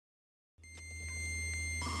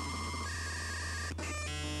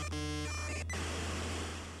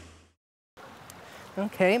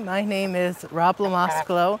Okay, my name is Rob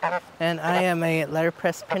LoMascolo, and I am a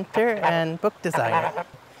letterpress printer and book designer.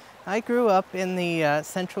 I grew up in the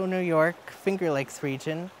central New York, Finger Lakes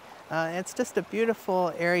region. It's just a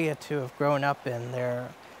beautiful area to have grown up in. There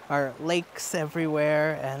are lakes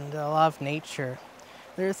everywhere and a lot of nature.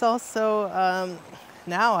 There's also,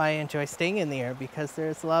 now I enjoy staying in the area because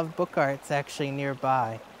there's a lot of book arts actually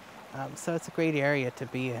nearby. So it's a great area to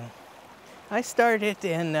be in. I started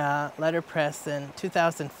in letterpress in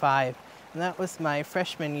 2005, and that was my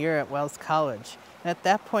freshman year at Wells College. At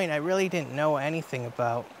that point, I really didn't know anything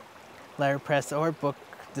about letterpress or book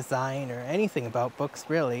design or anything about books,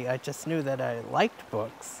 really. I just knew that I liked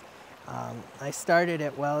books. I started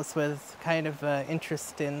at Wells with kind of an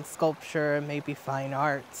interest in sculpture and maybe fine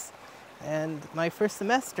arts. And my first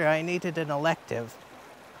semester, I needed an elective.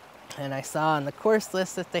 And I saw on the course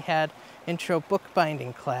list that they had intro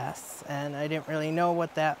bookbinding class, and I didn't really know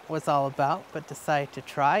what that was all about, but decided to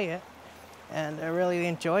try it, and I really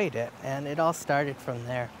enjoyed it, and it all started from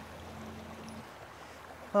there.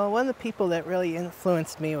 Well, one of the people that really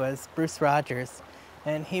influenced me was Bruce Rogers,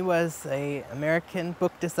 and he was an American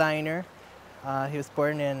book designer. He was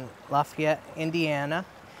born in Lafayette, Indiana,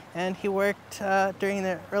 and he worked during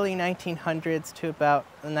the early 1900s to about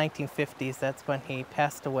the 1950s. That's when he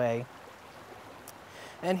passed away.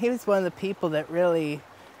 And he was one of the people that really,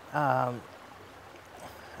 I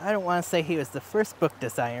don't want to say he was the first book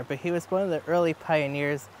designer, but he was one of the early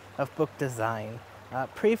pioneers of book design.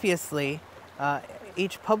 Previously,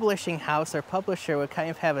 each publishing house or publisher would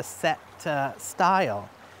kind of have a set style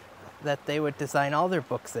that they would design all their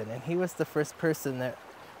books in. And he was the first person that,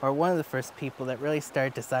 or one of the first people that really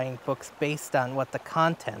started designing books based on what the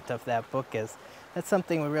content of that book is. That's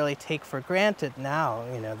something we really take for granted now,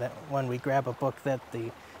 you know, that when we grab a book that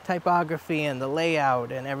the typography and the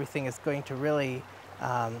layout and everything is going to really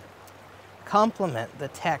complement the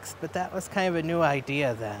text, but that was kind of a new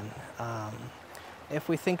idea then. If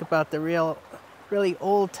we think about the really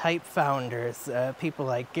old type founders, people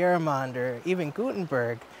like Garamond or even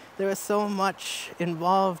Gutenberg, there was so much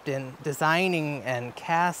involved in designing and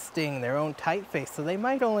casting their own typeface, so they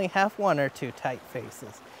might only have one or two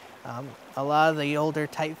typefaces. A lot of the older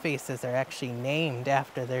typefaces are actually named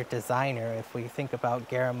after their designer. If we think about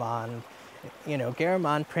Garamond, you know,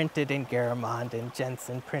 Garamond printed in Garamond and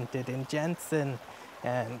Jensen printed in Jensen,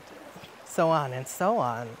 and so on and so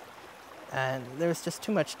on. And there was just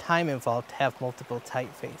too much time involved to have multiple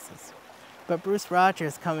typefaces. But Bruce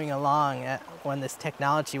Rogers coming along when this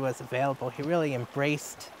technology was available, he really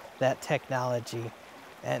embraced that technology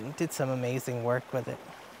and did some amazing work with it.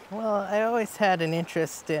 Well, I always had an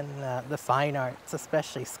interest in the fine arts,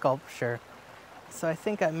 especially sculpture. So I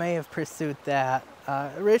think I may have pursued that.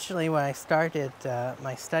 Originally, when I started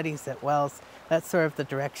my studies at Wells, that's sort of the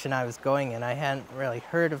direction I was going in. I hadn't really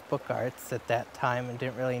heard of book arts at that time and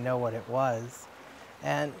didn't really know what it was.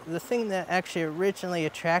 And the thing that actually originally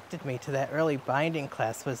attracted me to that early binding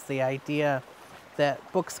class was the idea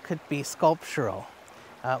that books could be sculptural,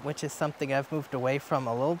 which is something I've moved away from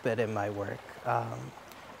a little bit in my work,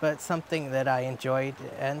 but it's something that I enjoyed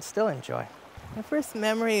and still enjoy. My first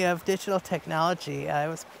memory of digital technology, I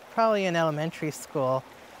was probably in elementary school.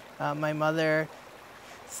 My mother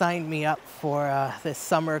signed me up for this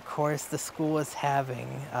summer course the school was having,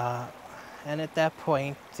 and at that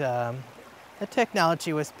point, the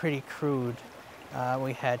technology was pretty crude.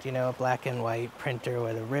 We had, you know, a black and white printer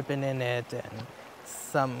with a ribbon in it and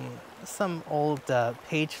some old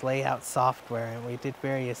page layout software, and we did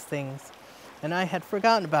various things. And I had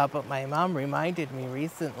forgotten about, but my mom reminded me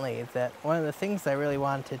recently that one of the things I really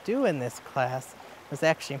wanted to do in this class was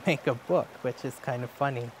actually make a book, which is kind of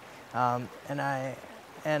funny.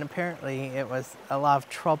 And apparently it was a lot of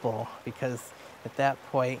trouble because at that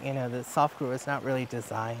point, you know, the software was not really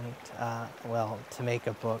designed well to make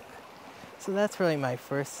a book. So that's really my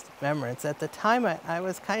first remembrance. At the time, I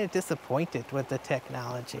was kind of disappointed with the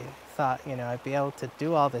technology. Thought, you know, I'd be able to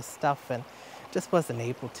do all this stuff and just wasn't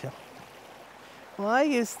able to. Well, I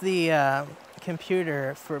use the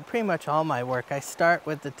computer for pretty much all my work. I start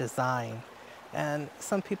with the design. And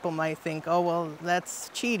some people might think, oh, well, that's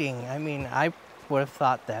cheating. I mean, I would have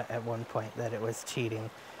thought that at one point, that it was cheating.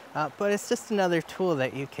 But it's just another tool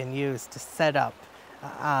that you can use to set up.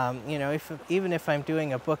 You know, even if I'm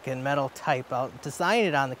doing a book in metal type, I'll design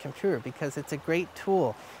it on the computer because it's a great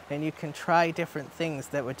tool. And you can try different things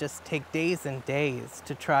that would just take days and days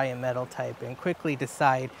to try in metal type and quickly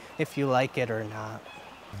decide if you like it or not.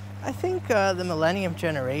 I think the millennium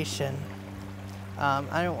generation,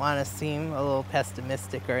 I don't want to seem a little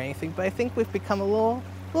pessimistic or anything, but I think we've become a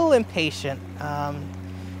little impatient.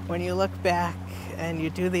 when you look back and you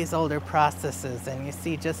do these older processes and you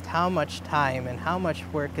see just how much time and how much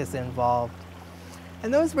work is involved.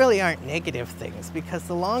 And those really aren't negative things, because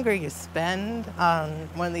the longer you spend on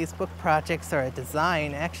one of these book projects or a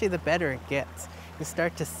design, actually the better it gets. You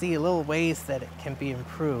start to see little ways that it can be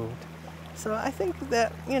improved. So I think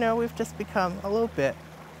that, we've just become a little bit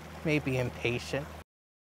maybe impatient.